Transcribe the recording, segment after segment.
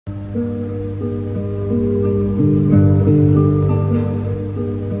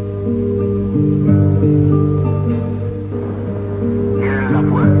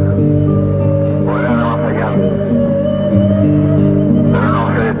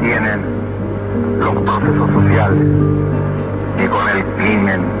su proceso social y con el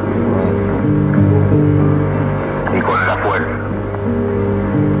crimen y con la fuerza.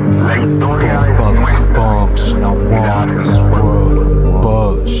 La historia es nuestra.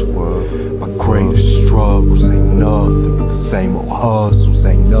 My greatest struggles ain't nothing but the same old hustles,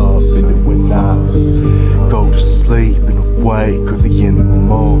 ain't nothing. And when I go to sleep and awake early in the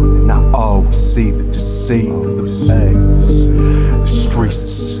morning, I always see the deceit of the face. The streets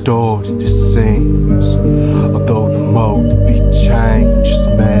distorted, it seems, although the mode to be changed is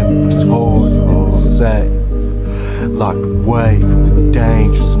memories hoarded and safe, locked away from the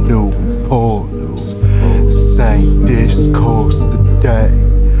dangers of new portals. The same discourse of the day,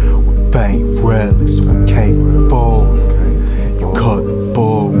 with faint relics we came forward. You cut the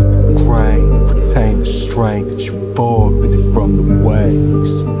bull with the grain and retain the strength that you forfeited from the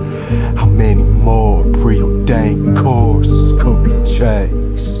ways. How many more preordained courses could be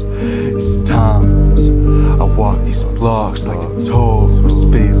chased? It's times I walk these blocks like a tourist,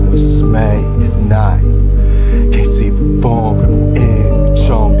 feeling dismayed at night. Can't see the formidable image,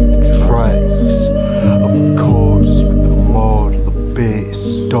 only the trace of recorders with the mortal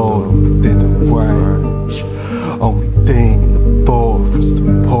abyss stored within the range. Only thing in the forest, the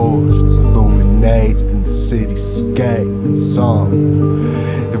portraits illuminated in the cityscape and sun.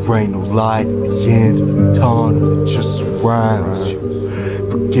 There ain't no light at the end of the tunnel that just surrounds you.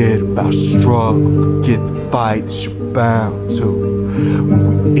 Forget about struggle, forget the fight that you're bound to.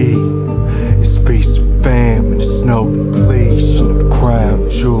 When we eat, it's feast or famine, it's no depletion of crown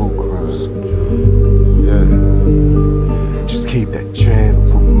jewels. Yeah, just keep that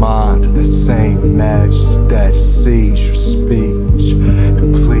gentle reminder, that same majesty that sees your speech,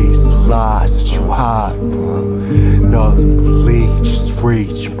 to please the lies that you hide from. Nothing but leeches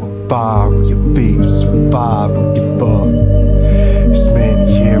reaching for fire on your feet to survive or give up. There's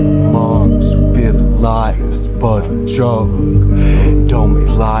many here among us who feel that life is but a joke, and don't make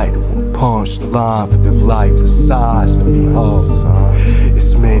light of one punchline for their lifeless eyes to behold.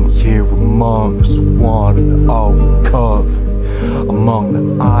 There's many here among us who wanted all we covered, among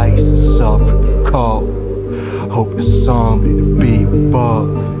the ice and suffer the cold, hoping someday to be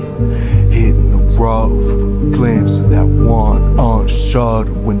above it, hitting the road for a glimpse of that one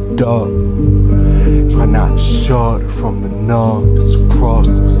unshuttered window. Try not to shudder from the numbness across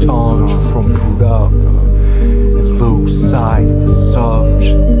the tundra from Pluto, and lose sight of the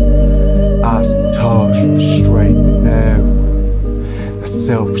subject. Eyes in touch with the straight and narrow, that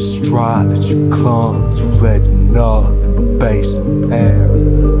selfish drive that you clung to led to nothing but base and peril.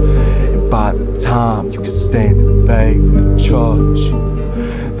 And by the time you can stand at bay with the judge,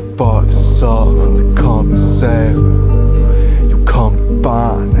 the farthest up from the commissary, you'll come to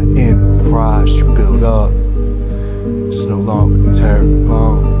find that enterprise you built up, it's no longer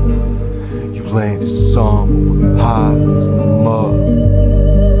terrible. You landed somewhere with pilots in the mud.